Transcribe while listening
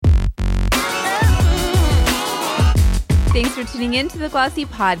Thanks for tuning in to the Glossy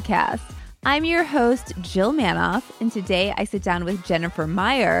Podcast. I'm your host, Jill Manoff, and today I sit down with Jennifer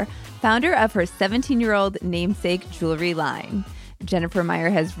Meyer, founder of her 17-year-old namesake jewelry line. Jennifer Meyer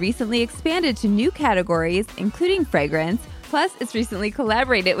has recently expanded to new categories, including fragrance, plus it's recently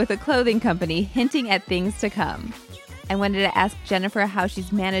collaborated with a clothing company, hinting at things to come. I wanted to ask Jennifer how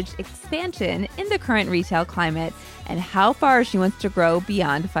she's managed expansion in the current retail climate and how far she wants to grow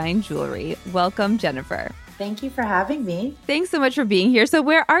beyond fine jewelry. Welcome, Jennifer. Thank you for having me. Thanks so much for being here. So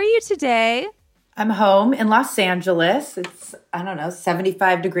where are you today? I'm home in Los Angeles. It's,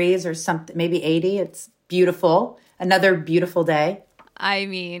 75 degrees or something, maybe 80. It's beautiful. Another beautiful day. I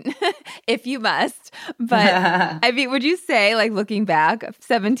mean, if you must. But would you say, like, looking back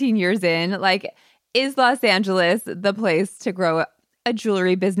 17 years in, like, is Los Angeles the place to grow a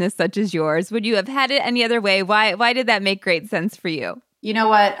jewelry business such as yours? Would you have had it any other way? Why did that make great sense for you? You know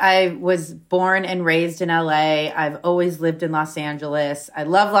what? I was born and raised in LA. I've always lived in Los Angeles. I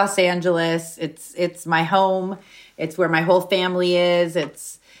love Los Angeles. It's my home. It's where my whole family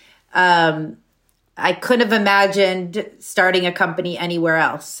is. I couldn't have imagined starting a company anywhere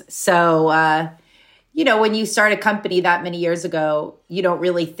else. So, when you start a company that many years ago, you don't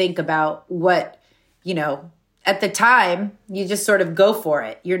really think about what, at the time, you just sort of go for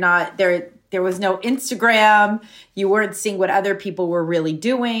it. You're not there. There was no Instagram. You weren't seeing what other people were really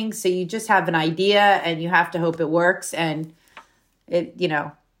doing. So you just have an idea and you have to hope it works. And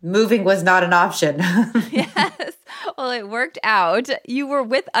moving was not an option. Yes. Well, it worked out. You were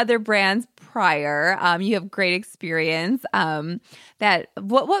with other brands prior. You have great experience.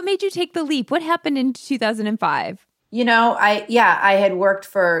 What made you take the leap? What happened in 2005? I had worked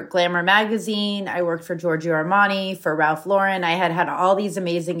for Glamour magazine. I worked for Giorgio Armani, for Ralph Lauren. I had all these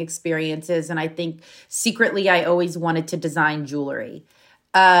amazing experiences. And I think secretly I always wanted to design jewelry.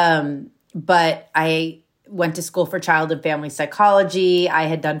 But I went to school for child and family psychology. I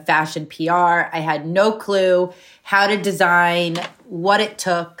had done fashion PR. I had no clue how to design, what it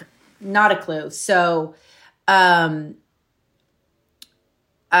took, not a clue. So my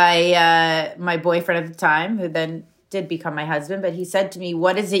boyfriend at the time, who then did become my husband, but he said to me,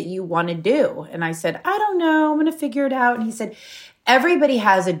 "What is it you want to do?" And I said, "I don't know. I'm going to figure it out." And he said, "Everybody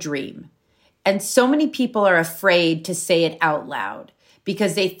has a dream. And so many people are afraid to say it out loud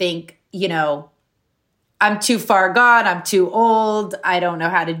because they think, I'm too far gone. I'm too old. I don't know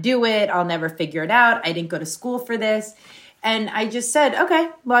how to do it. I'll never figure it out. I didn't go to school for this." And I just said, "Okay,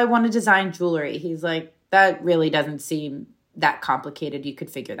 well, I want to design jewelry." He's like, "That really doesn't seem that complicated. You could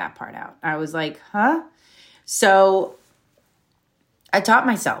figure that part out." I was like, "Huh?" So I taught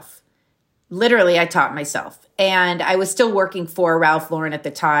myself. Literally, I taught myself. And I was still working for Ralph Lauren at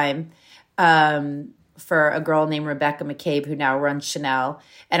the time, for a girl named Rebecca McCabe, who now runs Chanel.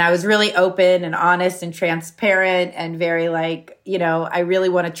 And I was really open and honest and transparent and very I really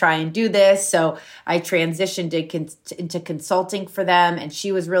want to try and do this. So I transitioned into consulting for them, and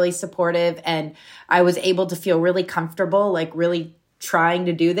she was really supportive. And I was able to feel really comfortable, really trying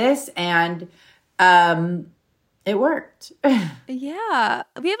to do this. And it worked. Yeah.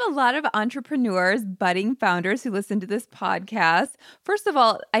 We have a lot of entrepreneurs, budding founders who listen to this podcast. First of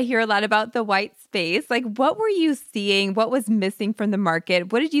all, I hear a lot about the white space. What were you seeing? What was missing from the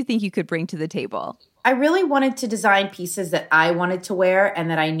market? What did you think you could bring to the table? I really wanted to design pieces that I wanted to wear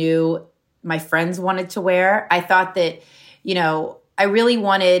and that I knew my friends wanted to wear. I thought that, I really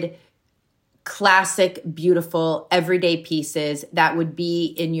wanted classic, beautiful, everyday pieces that would be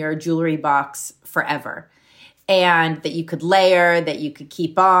in your jewelry box forever. And that you could layer, that you could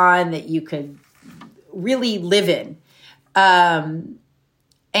keep on, that you could really live in. And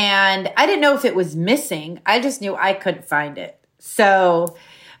I didn't know if it was missing. I just knew I couldn't find it. So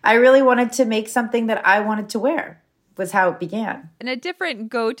I really wanted to make something that I wanted to wear, was how it began. And a different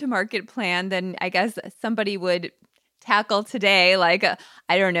go-to-market plan than I guess somebody would tackle today,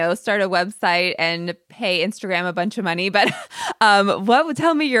 start a website and pay Instagram a bunch of money. But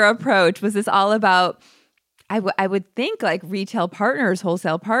tell me your approach. Was this all about, I would think, retail partners,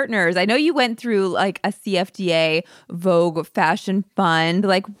 wholesale partners? I know you went through a CFDA, Vogue Fashion Fund,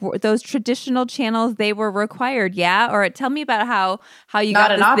 those traditional channels, they were required, yeah? Or tell me about how you got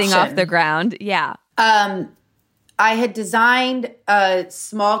this thing off the ground. Yeah. I had designed a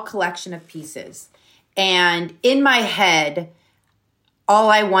small collection of pieces. And in my head, all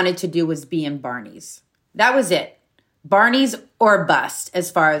I wanted to do was be in Barney's. That was it. Barney's or bust,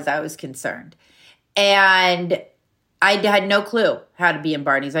 as far as I was concerned. And I had no clue how to be in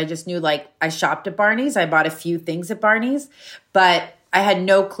Barney's. I just knew I shopped at Barney's. I bought a few things at Barney's, but I had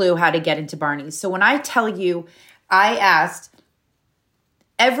no clue how to get into Barney's. So when I tell you, I asked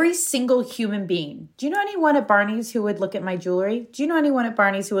every single human being. Do you know anyone at Barney's who would look at my jewelry? Do you know anyone at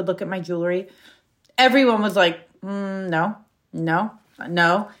Barney's who would look at my jewelry? Everyone was like, no.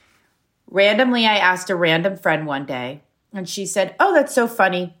 Randomly, I asked a random friend one day, and she said, oh, that's so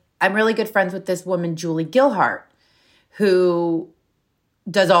funny. I'm really good friends with this woman, Julie Gilhart, who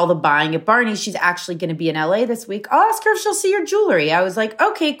does all the buying at Barney's. She's actually going to be in LA this week. I'll ask her if she'll see your jewelry. I was like,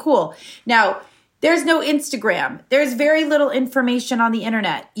 okay, cool. Now, there's no Instagram. There's very little information on the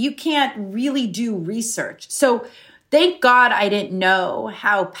internet. You can't really do research. So thank God I didn't know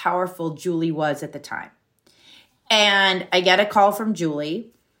how powerful Julie was at the time. And I get a call from Julie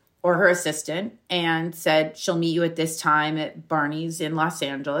or her assistant and said, she'll meet you at this time at Barney's in Los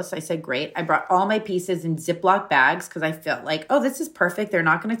Angeles. I said, great. I brought all my pieces in Ziploc bags because I felt like, oh, this is perfect. They're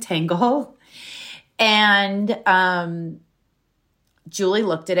not going to tangle. And Julie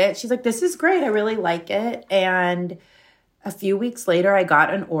looked at it. She's like, this is great. I really like it. And a few weeks later, I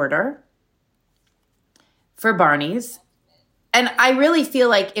got an order for Barney's. And I really feel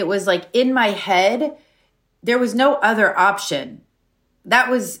like it was like in my head, there was no other option.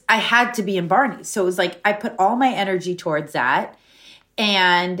 I had to be in Barney's. So it was like, I put all my energy towards that.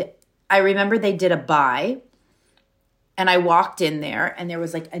 And I remember they did a buy. And I walked in there and there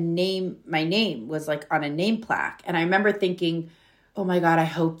was like a name. My name was like on a name plaque. And I remember thinking, oh my God, I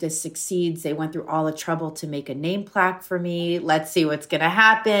hope this succeeds. They went through all the trouble to make a name plaque for me. Let's see what's going to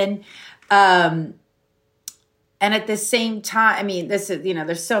happen. And at the same time, I mean, this is,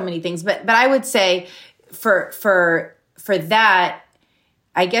 there's so many things, but I would say for that,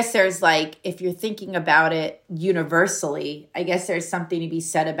 I guess there's like, if you're thinking about it universally, I guess there's something to be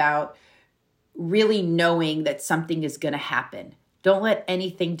said about really knowing that something is going to happen. Don't let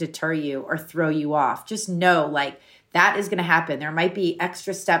anything deter you or throw you off. Just know like that is going to happen. There might be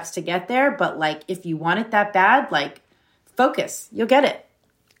extra steps to get there, but like if you want it that bad, like focus, you'll get it.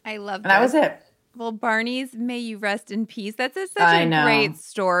 I love that. And that was it. Well, Barney's, may you rest in peace. That's such a great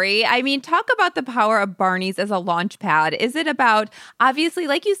story. I mean, talk about the power of Barney's as a launch pad. Is it about, obviously,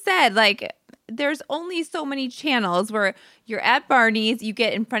 like you said, like there's only so many channels where you're at Barney's, you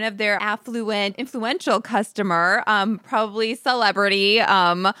get in front of their affluent, influential customer, probably celebrity,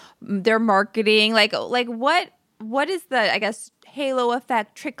 their marketing. Like what is the, I guess, halo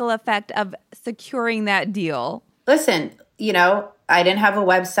effect, trickle effect of securing that deal? Listen, I didn't have a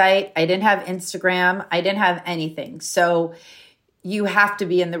website. I didn't have Instagram. I didn't have anything. So you have to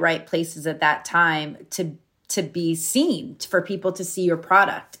be in the right places at that time to be seen, for people to see your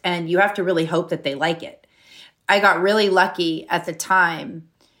product. And you have to really hope that they like it. I got really lucky at the time.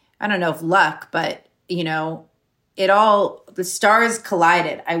 I don't know if luck, but the stars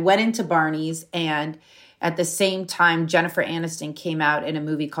collided. I went into Barney's, and at the same time, Jennifer Aniston came out in a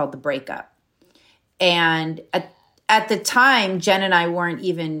movie called The Breakup. And at the time, Jen and I weren't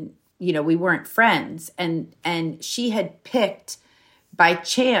even, we weren't friends. And she had picked by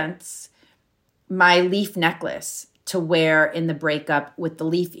chance my leaf necklace to wear in The Breakup with the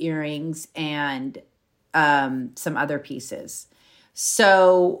leaf earrings and some other pieces.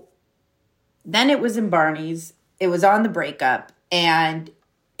 So then it was in Barney's. It was on The Breakup, and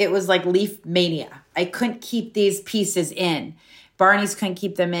it was like leaf mania. I couldn't keep these pieces in. Barney's couldn't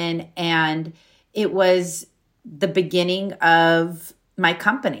keep them in. And it was the beginning of my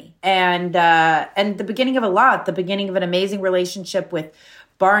company and the beginning of the beginning of an amazing relationship with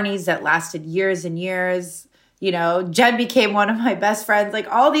Barney's that lasted years and years. Jen became one of my best friends. Like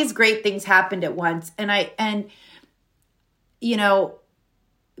all these great things happened at once. But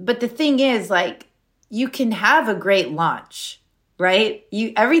the thing is, like, you can have a great launch, right?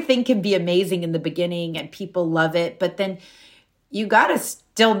 Everything can be amazing in the beginning and people love it, but then you got to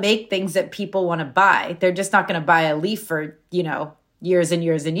still make things that people want to buy. They're just not going to buy a leaf for, years and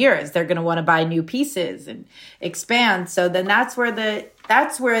years and years. They're going to want to buy new pieces and expand. So then that's where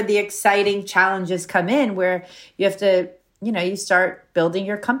the exciting challenges come in, where you have to, you start building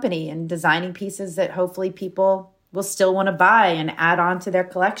your company and designing pieces that hopefully people will still want to buy and add on to their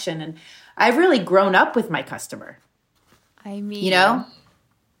collection. And I've really grown up with my customer. I mean,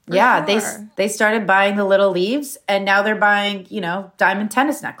 yeah, sure. they started buying the little leaves, and now they're buying, diamond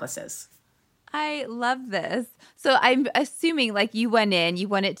tennis necklaces. I love this. So I'm assuming like you went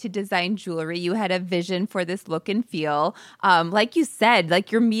it to design jewelry. You had a vision for this look and feel. Like you said,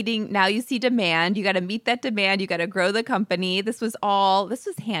 like you're meeting, now you see demand. You got to meet that demand. You got to grow the company. This was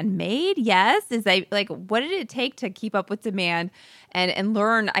handmade. Yes. What did it take to keep up with demand and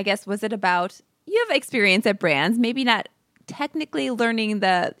learn? I guess, was it about, you have experience at brands, maybe not technically learning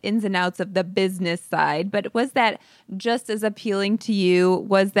the ins and outs of the business side, but was that just as appealing to you?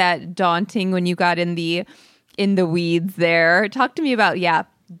 Was that daunting when you got in the weeds there? Talk to me about,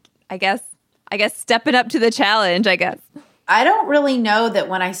 I guess stepping up to the challenge, I guess. I don't really know that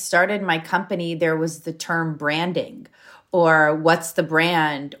when I started my company, there was the term branding or what's the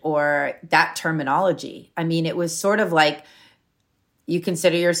brand or that terminology. I mean, it was sort of like, you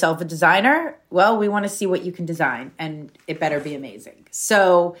consider yourself a designer? Well, we want to see what you can design, and it better be amazing.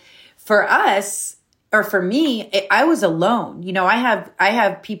 So for us, or for me, I was alone. You know, I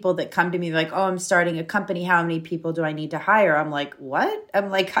have people that come to me like, oh, I'm starting a company. How many people do I need to hire? I'm like, what? I'm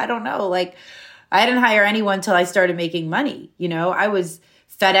like, I don't know. Like, I didn't hire anyone until I started making money. You know, I was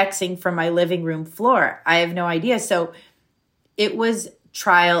FedExing from my living room floor. I have no idea. So it was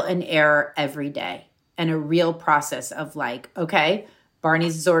trial and error every day and a real process of like, okay,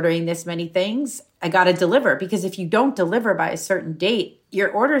 Barney's is ordering this many things. I got to deliver, because if you don't deliver by a certain date, your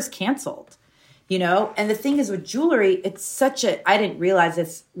order is canceled, you know? And the thing is with jewelry, it's I didn't realize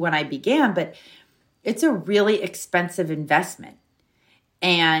this when I began, but it's a really expensive investment.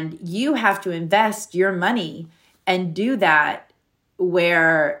 And you have to invest your money and do that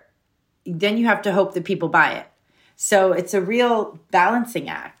where then you have to hope that people buy it. So it's a real balancing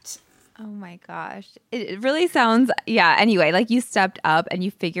act. Oh my gosh. It really sounds, yeah. Anyway, like you stepped up and you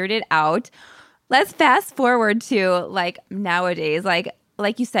figured it out. Let's fast forward to like nowadays, like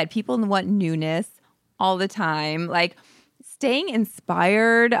you said, people want newness all the time. Like staying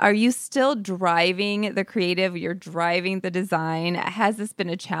inspired. Are you still driving the creative? You're driving the design. Has this been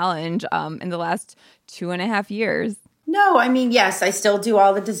a challenge in the last 2.5 years? No, I mean, yes, I still do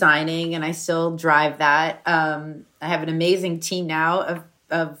all the designing and I still drive that. I have an amazing team now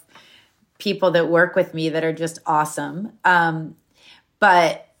of people that work with me that are just awesome.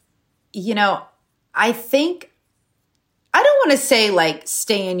 But, you know, I think, I don't want to say like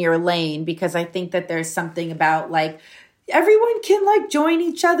stay in your lane, because I think that there's something about like everyone can like join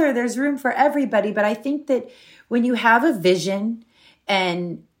each other. There's room for everybody. But I think that when you have a vision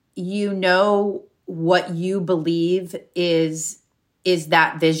and you know what you believe is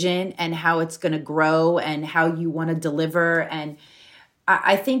that vision and how it's going to grow and how you want to deliver, and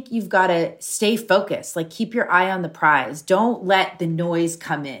I think you've got to stay focused, like keep your eye on the prize. Don't let the noise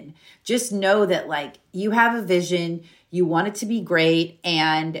come in. Just know that like you have a vision, you want it to be great,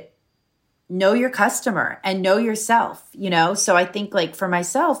 and know your customer and know yourself, you know? So I think like for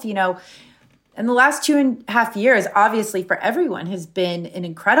myself, you know, in the last 2.5 years, obviously for everyone has been an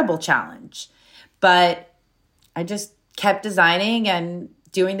incredible challenge, but I just kept designing and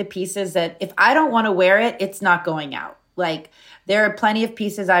doing the pieces that if I don't want to wear it, it's not going out. Like there are plenty of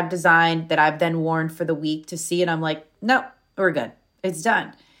pieces I've designed that I've then worn for the week to see, and I'm like, no, we're good. It's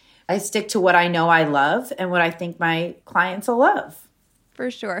done. I stick to what I know I love and what I think my clients will love.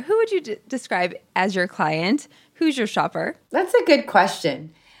 For sure. Who would you describe as your client? Who's your shopper? That's a good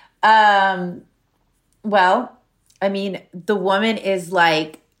question. Well, I mean, the woman is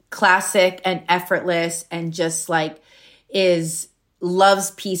like classic and effortless and just like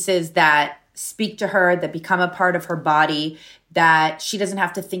loves pieces that speak to her, that become a part of her body, that she doesn't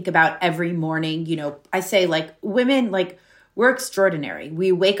have to think about every morning. You know, I say like women, like we're extraordinary.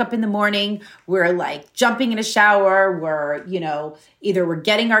 We wake up in the morning, we're like jumping in a shower, we're, you know, either we're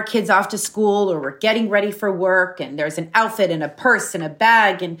getting our kids off to school or we're getting ready for work, and there's an outfit and a purse and a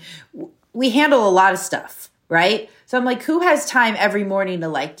bag, and we handle a lot of stuff, right? So I'm like, who has time every morning to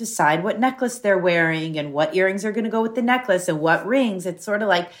like decide what necklace they're wearing and what earrings are going to go with the necklace and what rings? It's sort of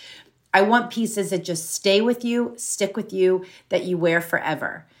like, I want pieces that just stay with you, stick with you, that you wear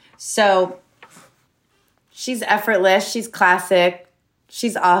forever. So she's effortless. She's classic.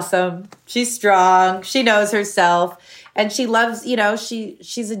 She's awesome. She's strong. She knows herself. And she loves, you know,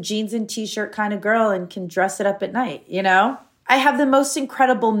 she's a jeans and t-shirt kind of girl and can dress it up at night, you know? I have the most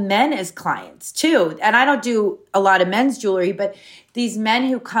incredible men as clients too. And I don't do a lot of men's jewelry, but these men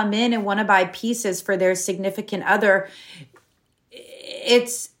who come in and want to buy pieces for their significant other,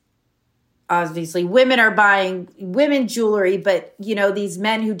 it's obviously women are buying women jewelry, but you know, these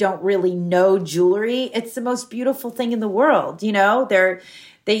men who don't really know jewelry, it's the most beautiful thing in the world. You know,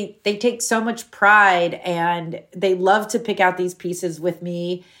 they take so much pride and they love to pick out these pieces with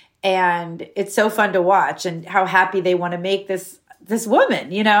me. And it's so fun to watch and how happy they want to make this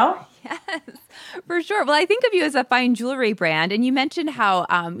woman, you know? Yes, for sure. Well, I think of you as a fine jewelry brand. And you mentioned how,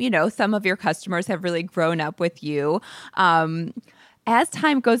 you know, some of your customers have really grown up with you. As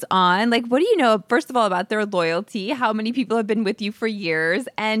time goes on, like, what do you know, first of all, about their loyalty? How many people have been with you for years?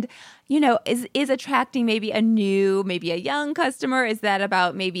 And, you know, is attracting maybe maybe a young customer? Is that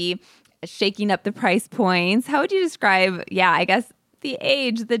about maybe shaking up the price points? How would you describe, I guess, the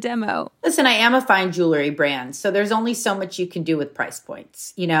age, the demo? Listen, I am a fine jewelry brand, so there's only so much you can do with price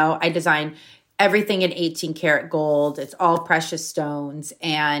points. You know, I design everything in 18 karat gold. It's all precious stones,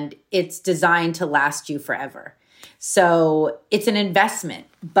 and it's designed to last you forever. So it's an investment,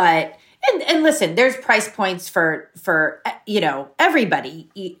 but and listen, there's price points for everybody.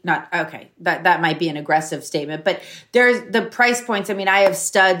 Not okay. That might be an aggressive statement, but there's the price points. I mean, I have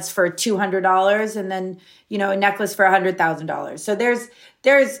studs for $200, and then a necklace for $100,000. So there's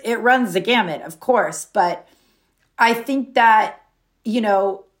it runs the gamut, of course. But I think that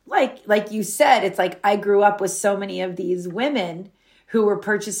like you said, it's like I grew up with so many of these women who were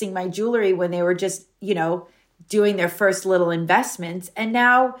purchasing my jewelry when they were just doing their first little investments, and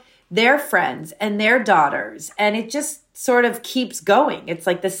now their friends and their daughters. And it just sort of keeps going. It's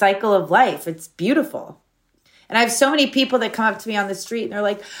like the cycle of life. It's beautiful. And I have so many people that come up to me on the street and they're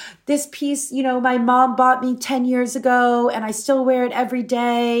like, this piece, my mom bought me 10 years ago and I still wear it every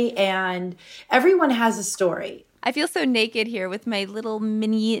day. And everyone has a story. I feel so naked here with my little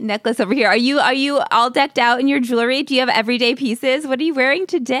mini necklace over here. Are you all decked out in your jewelry? Do you have everyday pieces? What are you wearing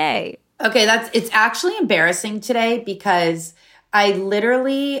today? Okay, it's actually embarrassing today because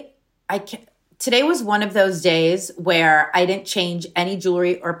today was one of those days where I didn't change any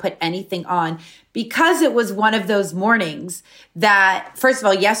jewelry or put anything on because it was one of those mornings that, first of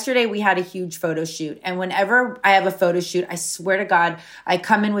all, yesterday we had a huge photo shoot. And whenever I have a photo shoot, I swear to God, I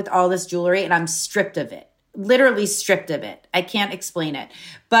come in with all this jewelry and I'm stripped of it. Literally stripped of it. I can't explain it.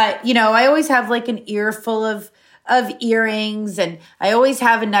 But, I always have like an ear full of earrings, and I always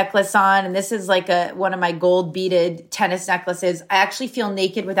have a necklace on. And this is like one of my gold beaded tennis necklaces. I actually feel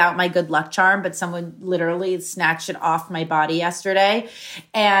naked without my good luck charm, but someone literally snatched it off my body yesterday.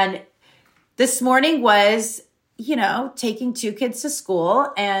 And this morning was, taking 2 kids to school,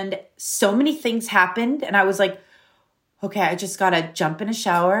 and so many things happened. And I was like, okay, I just got to jump in a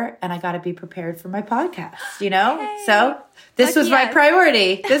shower and I got to be prepared for my podcast, Okay. So this was my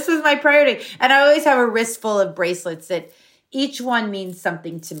priority. This was my priority. And I always have a wrist full of bracelets that each one means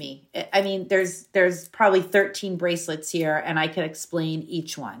something to me. I mean, there's probably 13 bracelets here, and I can explain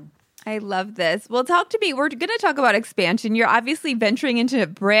each one. I love this. Well, talk to me. We're going to talk about expansion. You're obviously venturing into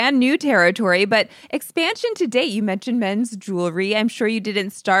brand new territory, but expansion to date, you mentioned men's jewelry. I'm sure you didn't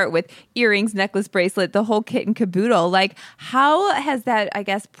start with earrings, necklace, bracelet, the whole kit and caboodle. Like, how has that,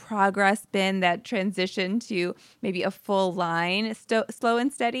 progress been, that transition to maybe a full line, slow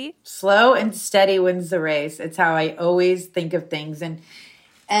and steady? Slow and steady wins the race. It's how I always think of things. And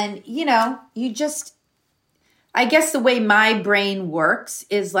I guess the way my brain works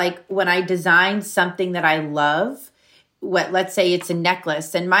is like when I design something that I love, let's say it's a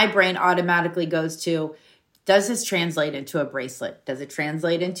necklace, and my brain automatically goes to, does this translate into a bracelet? Does it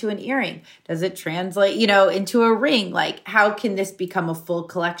translate into an earring? Does it translate, into a ring? Like, how can this become a full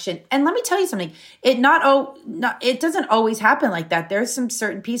collection? And let me tell you something. It doesn't always happen like that. There's some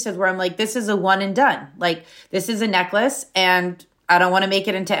certain pieces where I'm like, this is a one and done. Like, this is a necklace and I don't want to make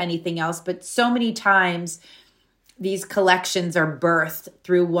it into anything else. But so many times these collections are birthed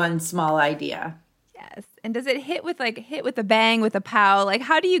through one small idea. Yes. And does it hit with a bang, with a pow? Like,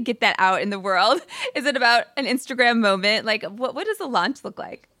 how do you get that out in the world? Is it about an Instagram moment? Like, what does the launch look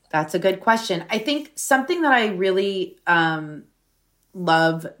like? That's a good question. I think something that I really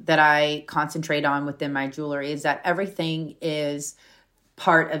love, that I concentrate on within my jewelry, is that everything is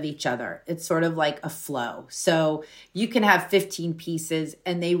part of each other. It's sort of like a flow. So you can have 15 pieces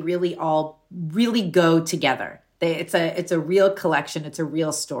and they really all really go together. It's a real collection. It's a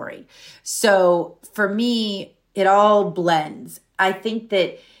real story. So for me, it all blends. I think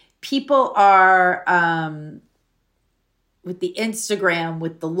that people are, with the Instagram,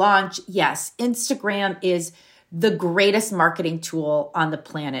 with the launch, yes, Instagram is the greatest marketing tool on the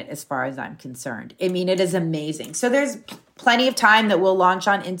planet as far as I'm concerned. I mean, it is amazing. So there's plenty of time that we'll launch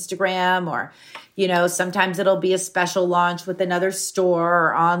on Instagram, or, sometimes it'll be a special launch with another store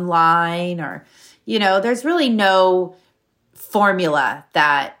or online, or, there's really no formula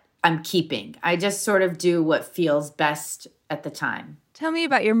that I'm keeping. I just sort of do what feels best at the time. Tell me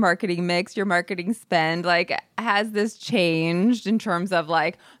about your marketing mix, your marketing spend. Like, has this changed in terms of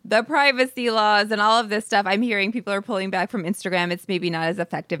like the privacy laws and all of this stuff? I'm hearing people are pulling back from Instagram. It's maybe not as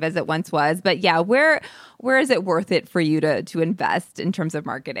effective as it once was. But yeah, where is it worth it for you to invest in terms of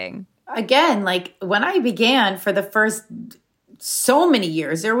marketing? Again, like when I began, for the first so many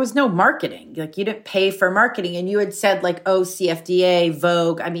years, there was no marketing. Like, you didn't pay for marketing. And you had said like, oh, CFDA,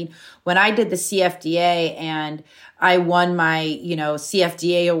 Vogue. I mean, when I did the CFDA and I won my,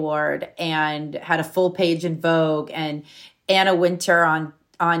 CFDA award and had a full page in Vogue, and Anna Winter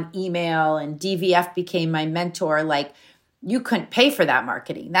on email, and DVF became my mentor, like, you couldn't pay for that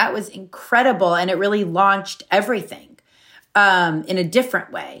marketing. That was incredible. And it really launched everything in a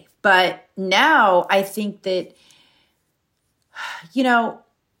different way. But now I think that,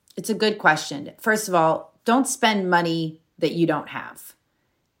 it's a good question. First of all, don't spend money that you don't have.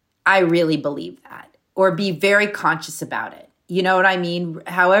 I really believe that. Or be very conscious about it. You know what I mean?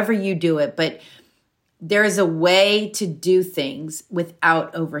 However you do it. But there's a way to do things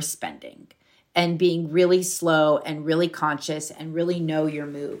without overspending and being really slow and really conscious and really know your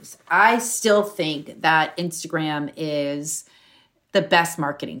moves. I still think that Instagram is the best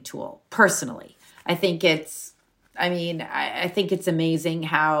marketing tool, personally. I think it's amazing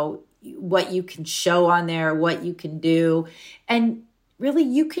what you can show on there, what you can do. And really,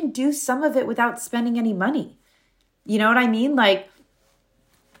 you can do some of it without spending any money. You know what I mean? Like,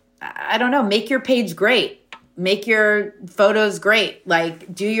 I don't know, make your page great. Make your photos great.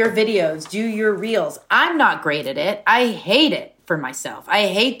 Like, do your videos, do your reels. I'm not great at it. I hate it for myself. I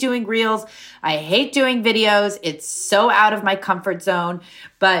hate doing reels. I hate doing videos. It's so out of my comfort zone.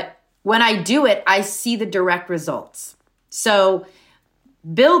 But when I do it, I see the direct results. So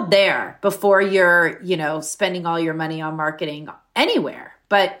build there before you're, spending all your money on marketing anywhere.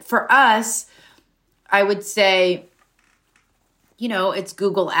 But for us, I would say, it's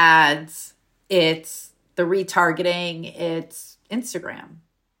Google Ads, it's the retargeting, it's Instagram.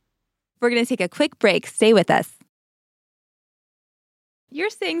 We're going to take a quick break. Stay with us.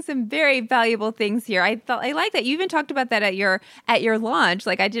 You're saying some very valuable things here. I like that. You even talked about that at your launch.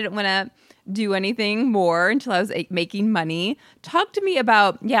 Like, I didn't want to do anything more until I was making money. Talk to me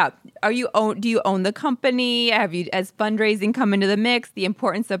about, do you own the company? Has fundraising come into the mix? The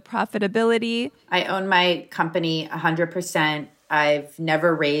importance of profitability? I own my company 100%. I've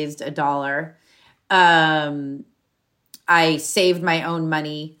never raised $1. I saved my own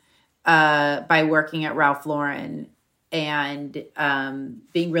money by working at Ralph Lauren and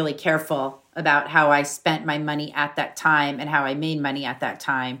being really careful about how I spent my money at that time and how I made money at that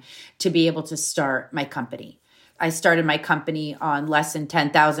time to be able to start my company. I started my company on less than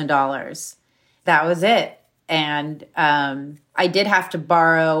 $10,000. That was it. And I did have to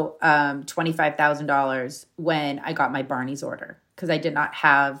borrow $25,000 when I got my Barney's order because I did not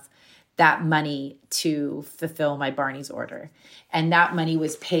have that money to fulfill my Barney's order. And that money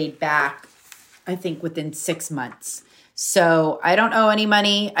was paid back, I think, within 6 months. So I don't owe any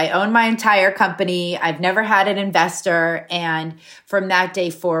money. I own my entire company. I've never had an investor. And from that day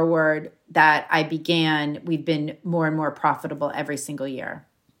forward that I began, we've been more and more profitable every single year.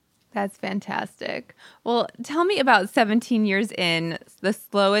 That's fantastic. Well, tell me about 17 years in, the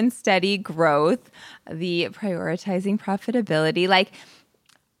slow and steady growth, the prioritizing profitability. Like,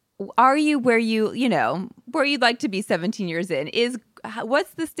 are you where where you'd like to be 17 years in?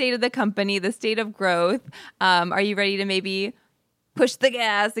 What's the state of the company, the state of growth? Are you ready to maybe push the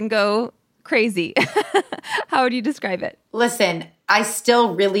gas and go crazy? How would you describe it? Listen, I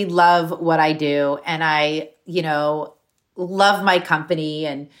still really love what I do. And I, love my company.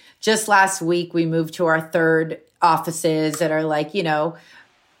 And just last week, we moved to our third offices that are like,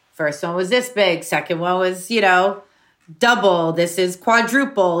 first one was this big. Second one was, double. This is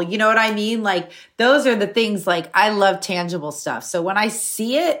quadruple. You know what I mean? Like, those are the things, like, I love tangible stuff. So when I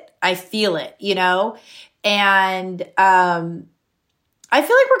see it, I feel it, and I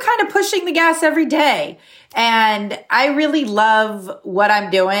feel like we're kind of pushing the gas every day. And I really love what I'm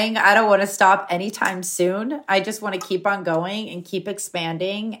doing. I don't want to stop anytime soon. I just want to keep on going and keep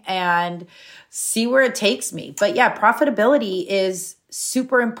expanding and see where it takes me. But yeah, profitability is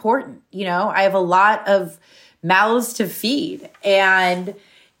super important. I have a lot of mouths to feed. And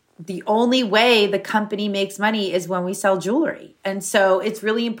the only way the company makes money is when we sell jewelry. And so it's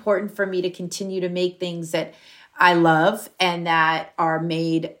really important for me to continue to make things that I love and that are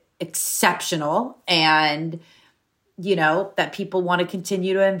made exceptional and, that people want to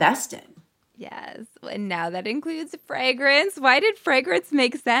continue to invest in. Yes. And now that includes fragrance. Why did fragrance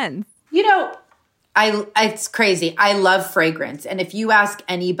make sense? It's crazy. I love fragrance. And if you ask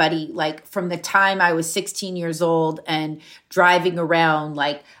anybody, like, from the time I was 16 years old and driving around,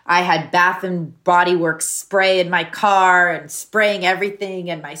 like, I had Bath and Body Works spray in my car and spraying everything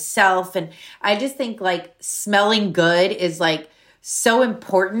and myself. And I just think, like, smelling good is, like, so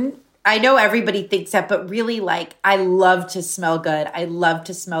important. I know everybody thinks that, but really, like, I love to smell good. I love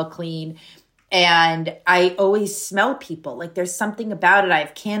to smell clean. And I always smell people. Like, there's something about it. I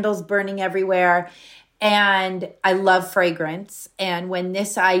have candles burning everywhere. And I love fragrance. And when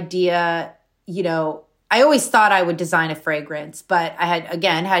this idea, I always thought I would design a fragrance, but I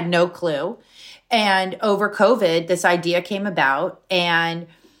had no clue. And over COVID, this idea came about. And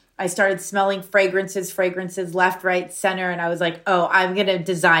I started smelling fragrances left, right, center. And I was like, oh, I'm going to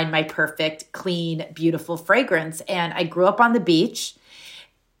design my perfect, clean, beautiful fragrance. And I grew up on the beach.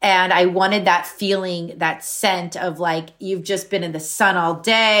 And I wanted that feeling, that scent of like, you've just been in the sun all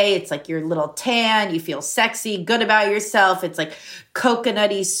day. It's like you're a little tan. You feel sexy, good about yourself. It's like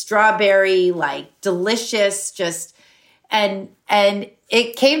coconutty, strawberry, like delicious, just, and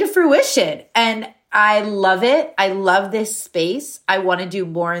it came to fruition. And I love it. I love this space. I want to do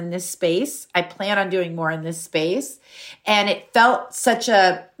more in this space. I plan on doing more in this space. And it felt such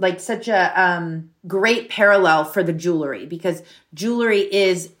a great parallel for the jewelry, because jewelry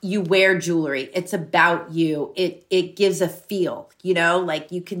is, you wear jewelry. It's about you. It gives a feel,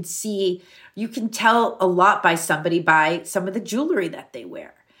 like you can tell a lot by somebody by some of the jewelry that they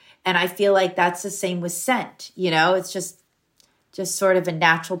wear. And I feel like that's the same with scent. It's just sort of a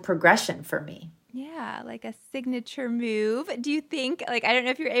natural progression for me. Yeah, like a signature move. Do you think, like, I don't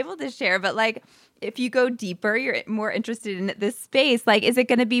know if you're able to share, but like, if you go deeper, you're more interested in this space, like, is it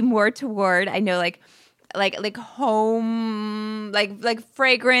going to be more toward, I know, like home, like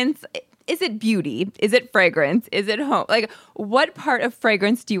fragrance? Is it beauty? Is it fragrance? Is it home? Like, what part of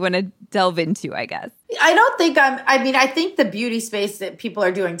fragrance do you want to delve into, I guess? I think the beauty space that people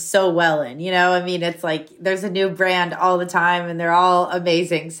are doing so well in, it's like there's a new brand all the time and they're all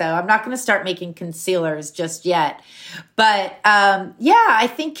amazing. So I'm not going to start making concealers just yet. But I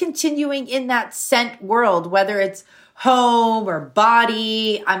think continuing in that scent world, whether it's home or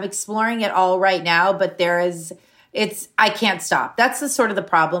body, I'm exploring it all right now, but I can't stop. That's the sort of the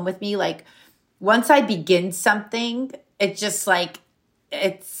problem with me. Like, once I begin something, it's just like,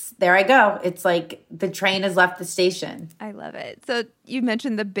 there I go. It's like the train has left the station. I love it. So you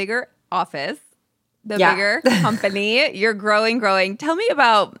mentioned the bigger office, bigger company. You're growing. Tell me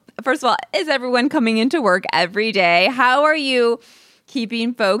about, first of all, is everyone coming into work every day? How are you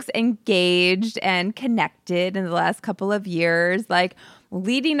keeping folks engaged and connected in the last couple of years? Like,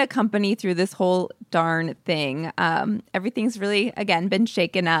 leading a company through this whole darn thing. Everything's really, again, been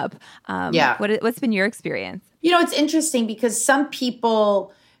shaken up. What's been your experience? It's interesting because some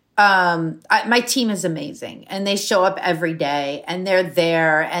people, my team is amazing and they show up every day and they're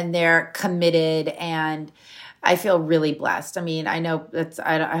there and they're committed, and I feel really blessed. I mean, I know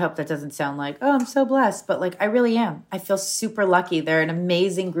I hope that doesn't sound like, oh, I'm so blessed, but like, I really am. I feel super lucky. They're an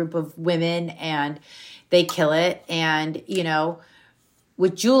amazing group of women and they kill it. And,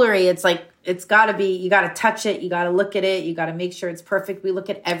 with jewelry, it's like, it's got to be, you got to touch it. You got to look at it. You got to make sure it's perfect. We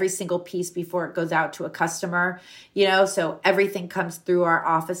look at every single piece before it goes out to a customer, so everything comes through our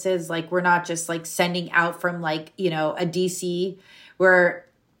offices. Like, we're not just like sending out from like, a DC. We're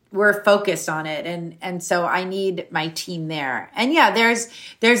focused on it. And so I need my team there. And yeah, there's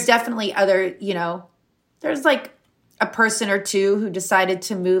definitely other, there's like a person or two who decided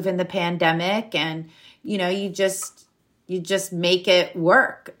to move in the pandemic, and, you just make it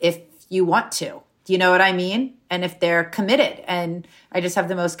work if you want to. You know what I mean? And if they're committed, and I just have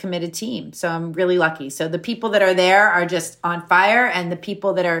the most committed team. So I'm really lucky. So the people that are there are just on fire, and the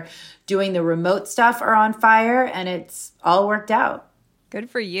people that are doing the remote stuff are on fire, and it's all worked out. Good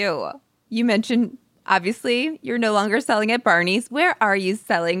for you. You mentioned, obviously, you're no longer selling at Barney's. Where are you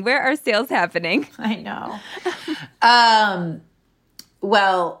selling? Where are sales happening? I know.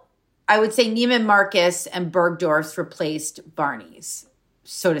 Well, I would say Neiman Marcus and Bergdorf's replaced Barney's,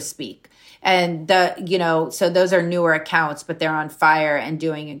 so to speak. And so those are newer accounts, but they're on fire and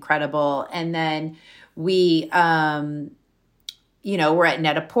doing incredible. And then we, we're at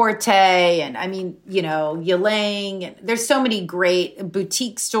Net-a-Porter, and I mean, Yilang, and there's so many great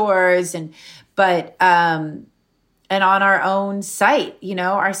boutique stores, but on our own site,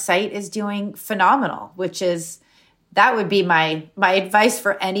 our site is doing phenomenal, that would be my advice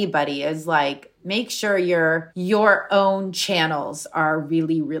for anybody, is like, make sure your own channels are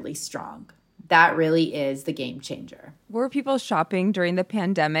really, really strong. That really is the game changer. Were people shopping during the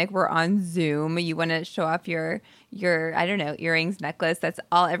pandemic? We're on Zoom. You want to show off your I don't know, earrings, necklace. That's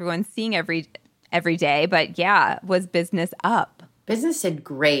all everyone's seeing every day. But yeah, was business up? Business did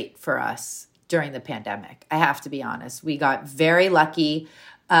great for us during the pandemic. I have to be honest. We got very lucky.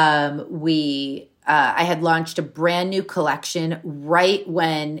 I had launched a brand new collection right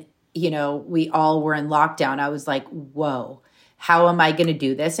when, we all were in lockdown. I was like, whoa, how am I going to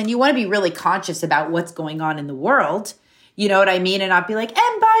do this? And you want to be really conscious about what's going on in the world. You know what I mean? And not be like,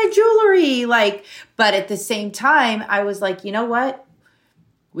 and buy jewelry. But at the same time, I was like, you know what?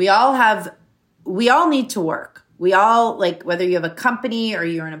 We all need to work. We all, like, whether you have a company or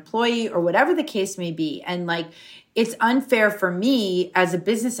you're an employee or whatever the case may be. And like, it's unfair for me as a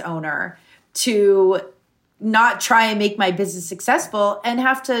business owner to not try and make my business successful and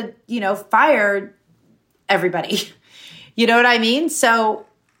have to, fire everybody. You know what I mean? So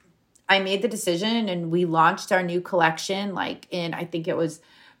I made the decision and we launched our new collection, like in, I think it was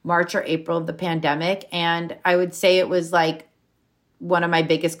March or April of the pandemic. And I would say it was like one of my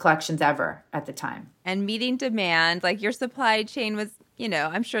biggest collections ever at the time. And meeting demand, like your supply chain was,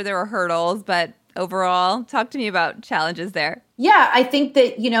 I'm sure there were hurdles, but overall, talk to me about challenges there. Yeah, I think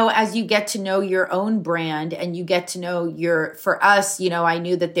that, as you get to know your own brand and you get to know for us, I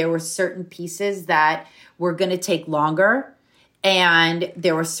knew that there were certain pieces that were going to take longer, and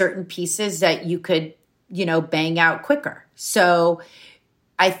there were certain pieces that you could, bang out quicker. So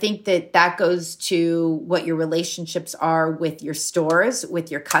I think that goes to what your relationships are with your stores, with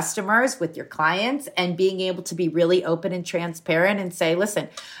your customers, with your clients, and being able to be really open and transparent and say, listen,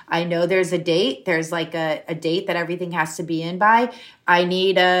 I know there's a date. There's like a date that everything has to be in by.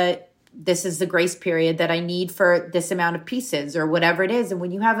 This is the grace period that I need for this amount of pieces or whatever it is. And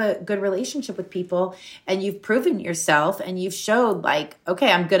when you have a good relationship with people and you've proven yourself and you've showed like,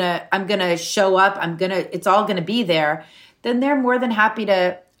 okay, I'm gonna show up, it's all gonna be there, then they're more than happy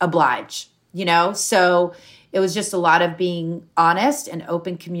to oblige, So it was just a lot of being honest and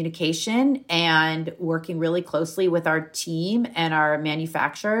open communication and working really closely with our team and our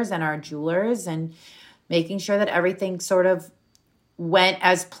manufacturers and our jewelers and making sure that everything sort of went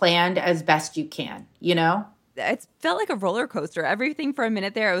as planned as best you can, It felt like a roller coaster. Everything for a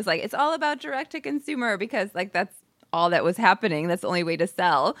minute there, it was like, it's all about direct to consumer because like that's all that was happening. That's the only way to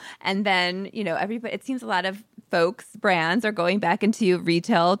sell. And then, everybody, it seems a lot of brands are going back into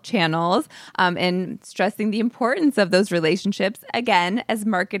retail channels and stressing the importance of those relationships, again, as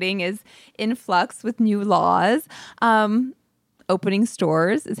marketing is in flux with new laws. Opening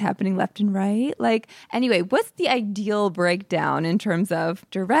stores is happening left and right. Like, anyway, what's the ideal breakdown in terms of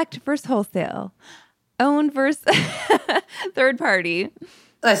direct versus wholesale, owned versus third party?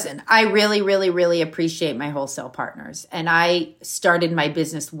 Listen, I really, really, really appreciate my wholesale partners. And I started my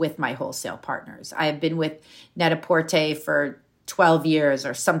business with my wholesale partners. I have been with Net-a-Porter for 12 years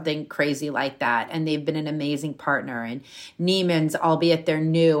or something crazy like that. And they've been an amazing partner. And Neiman's, albeit they're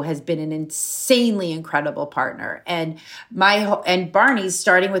new, has been an insanely incredible partner. And Barney's,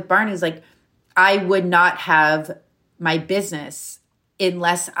 starting with Barney's, like I would not have my business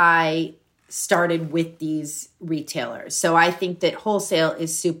unless I started with these retailers. So I think that wholesale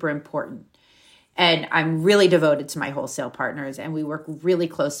is super important. And I'm really devoted to my wholesale partners, and we work really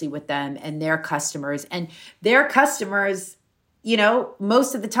closely with them and their customers. And their customers,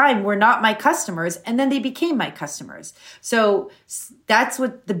 most of the time were not my customers, and then they became my customers. So that's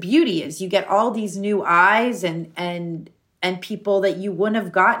what the beauty is. You get all these new eyes and people that you wouldn't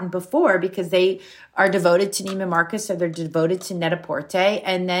have gotten before because they are devoted to Neiman Marcus or they're devoted to Net-a-Porter,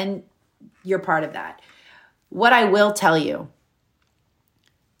 and then you're part of that. What I will tell you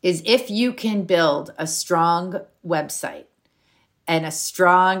is if you can build a strong website and a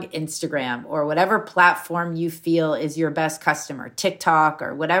strong Instagram or whatever platform you feel is your best customer, TikTok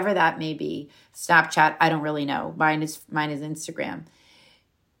or whatever that may be, Snapchat, I don't really know. Mine is Instagram.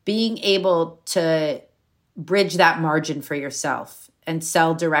 Being able to bridge that margin for yourself and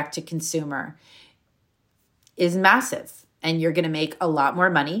sell direct to consumer is massive. And you're going to make a lot more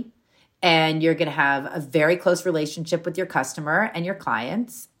money. And you're going to have a very close relationship with your customer and your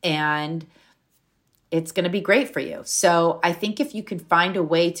clients, and it's going to be great for you. So I think if you can find a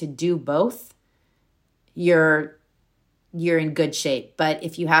way to do both, you're in good shape. But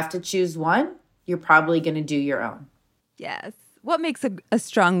if you have to choose one, you're probably going to do your own. Yes. What makes a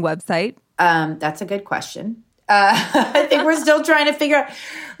strong website? That's a good question. I think we're still trying to figure out.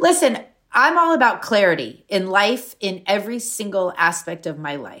 Listen, I'm all about clarity in life, in every single aspect of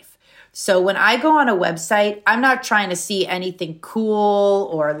my life. So when I go on a website, I'm not trying to see anything cool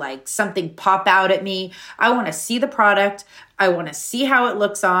or like something pop out at me. I want to see the product. I want to see how it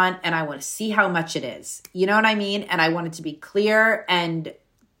looks on, and I want to see how much it is. You know what I mean? And I want it to be clear, and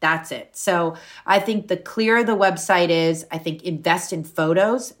that's it. So I think the clearer the website is, I think invest in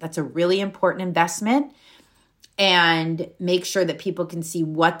photos. That's a really important investment. And make sure that people can see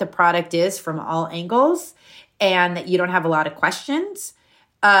what the product is from all angles and that you don't have a lot of questions.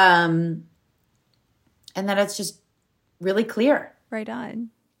 And then it's just really clear. Right on.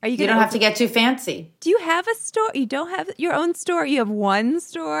 You don't have to get too fancy. Do you have a store? You don't have your own store? You have one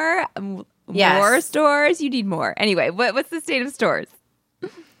store? Yes. More stores? You need more. Anyway, what's the state of stores?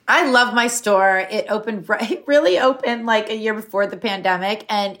 I love my store. It really opened like a year before the pandemic,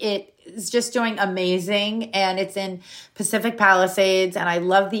 and it is just doing amazing. And it's in Pacific Palisades, and I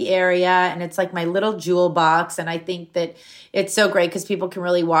love the area, and it's like my little jewel box. And I think that it's so great because people can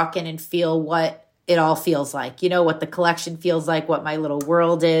really walk in and feel what it all feels like, what the collection feels like, what my little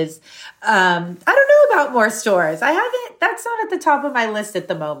world is. I don't know about more stores. That's not at the top of my list at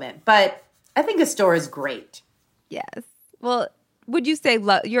the moment, but I think a store is great. Yes. Well, would you say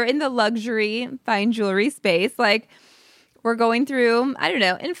you're in the luxury fine jewelry space? Like, we're going through, I don't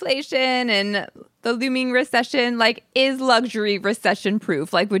know, inflation and the looming recession. Like, is luxury recession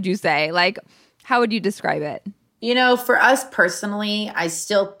proof? Like, would you say? Like, how would you describe it? You know, for us personally, I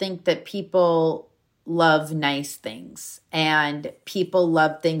still think that people love nice things, and people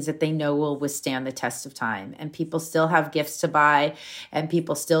love things that they know will withstand the test of time, and people still have gifts to buy, and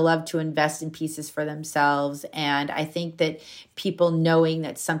people still love to invest in pieces for themselves. And I think that people knowing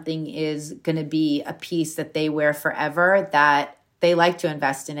that something is going to be a piece that they wear forever, that they like to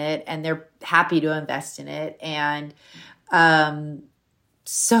invest in it and they're happy to invest in it. And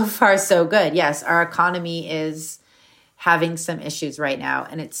so far so good. Yes, our economy is having some issues right now,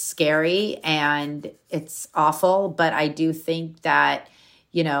 and it's scary and it's awful. But I do think that,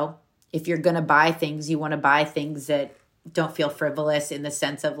 you know, if you're going to buy things, you want to buy things that don't feel frivolous, in the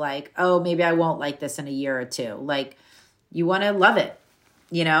sense of like, oh, maybe I won't like this in a year or two. Like, you want to love it,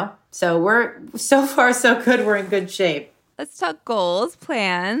 you know? So we're so far so good. We're in good shape. Let's talk goals,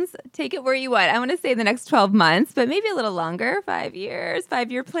 plans. Take it where you want. I want to say the next 12 months, but maybe a little longer, 5 years,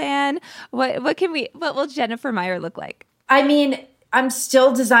 5-year plan. What will Jennifer Meyer look like? I mean, I'm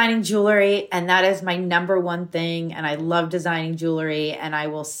still designing jewelry, and that is my number one thing. And I love designing jewelry, and I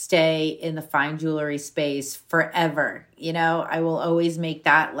will stay in the fine jewelry space forever. You know, I will always make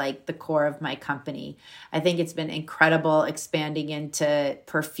that like the core of my company. I think it's been incredible expanding into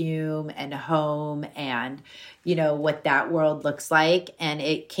perfume and home and, you know, what that world looks like. And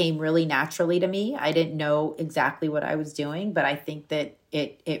it came really naturally to me. I didn't know exactly what I was doing, but I think that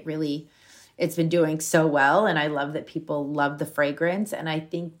it's been doing so well. And I love that people love the fragrance. And I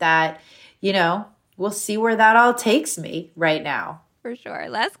think that, you know, we'll see where that all takes me right now. For sure.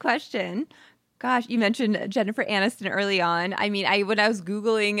 Last question. Gosh, you mentioned Jennifer Aniston early on. I mean, when I was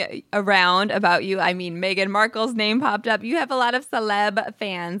Googling around about you, I mean, Meghan Markle's name popped up. You have a lot of celeb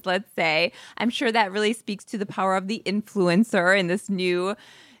fans, let's say. I'm sure that really speaks to the power of the influencer in this new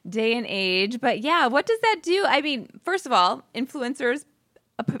day and age. But yeah, what does that do? I mean, first of all, influencers,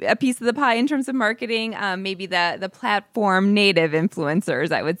 a piece of the pie in terms of marketing, maybe the platform native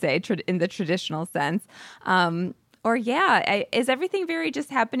influencers, I would say, in the traditional sense. Is everything very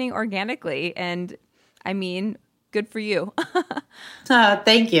just happening organically? And I mean, good for you.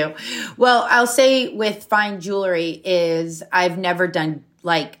 Thank you. Well, I'll say with fine jewelry is I've never done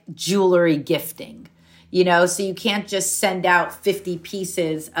like jewelry gifting, you know, so you can't just send out 50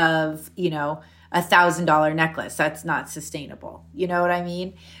 pieces of, you know, $1,000 necklace. That's not sustainable. You know what I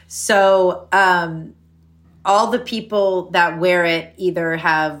mean? So all the people that wear it either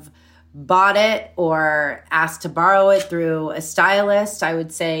have bought it or asked to borrow it through a stylist. I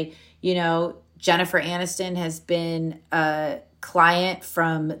would say, you know, Jennifer Aniston has been a client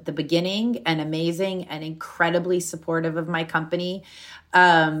from the beginning and amazing and incredibly supportive of my company.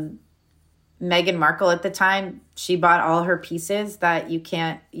 Meghan Markle at the time, she bought all her pieces that you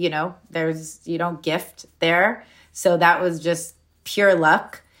can't, you know, you don't gift there. So that was just pure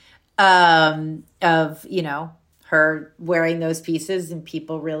luck of, you know, her wearing those pieces and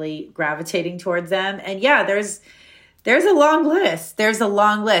people really gravitating towards them. And yeah, there's a long list. There's a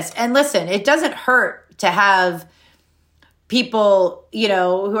long list. And listen, it doesn't hurt to have people, you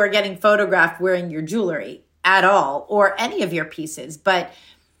know, who are getting photographed wearing your jewelry at all or any of your pieces, but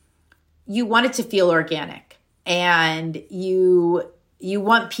you want it to feel organic, and you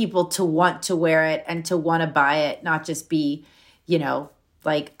want people to want to wear it and to want to buy it, not just be, you know,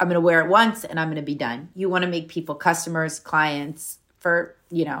 like, I'm going to wear it once and I'm going to be done. You want to make people customers, clients for,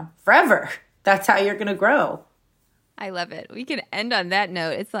 you know, forever. That's how you're going to grow. I love it. We can end on that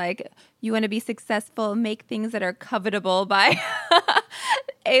note. It's like, you want to be successful, make things that are covetable by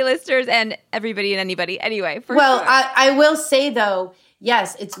A-listers and everybody and anybody. Anyway, sure. I will say though,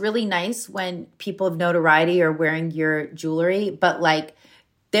 yes, it's really nice when people of notoriety are wearing your jewelry, but like,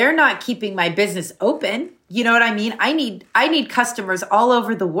 they're not keeping my business open. You know what I mean? I need customers all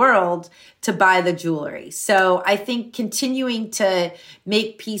over the world to buy the jewelry. So I think continuing to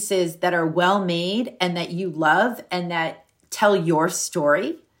make pieces that are well made and that you love and that tell your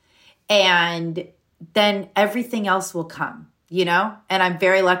story, and then everything else will come, you know? And I'm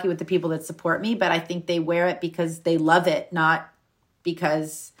very lucky with the people that support me, but I think they wear it because they love it, not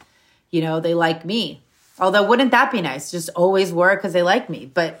because, you know, they like me. Although, wouldn't that be nice? Just always wear it because they like me.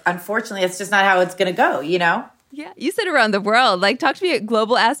 But unfortunately, it's just not how it's going to go, you know? Yeah. You said around the world. Like, talk to me about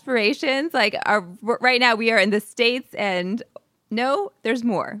global aspirations. Like, right now we are in the States, and no, there's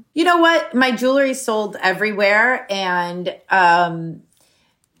more. You know what? My jewelry sold everywhere. And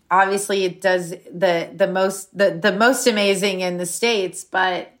obviously it does the most amazing in the States.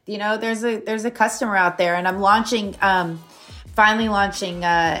 But, you know, there's a customer out there. And I'm launching finally launching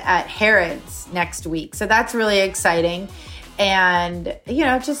at Harrods next week. So that's really exciting. And,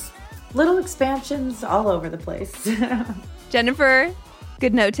 just little expansions all over the place. Jennifer,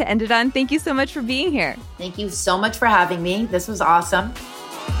 good note to end it on. Thank you so much for being here. Thank you so much for having me. This was awesome.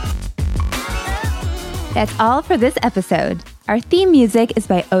 That's all for this episode. Our theme music is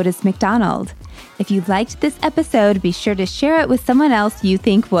by Otis McDonald. If you liked this episode, be sure to share it with someone else you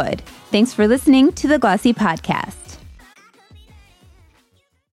think would. Thanks for listening to the Glossy Podcast.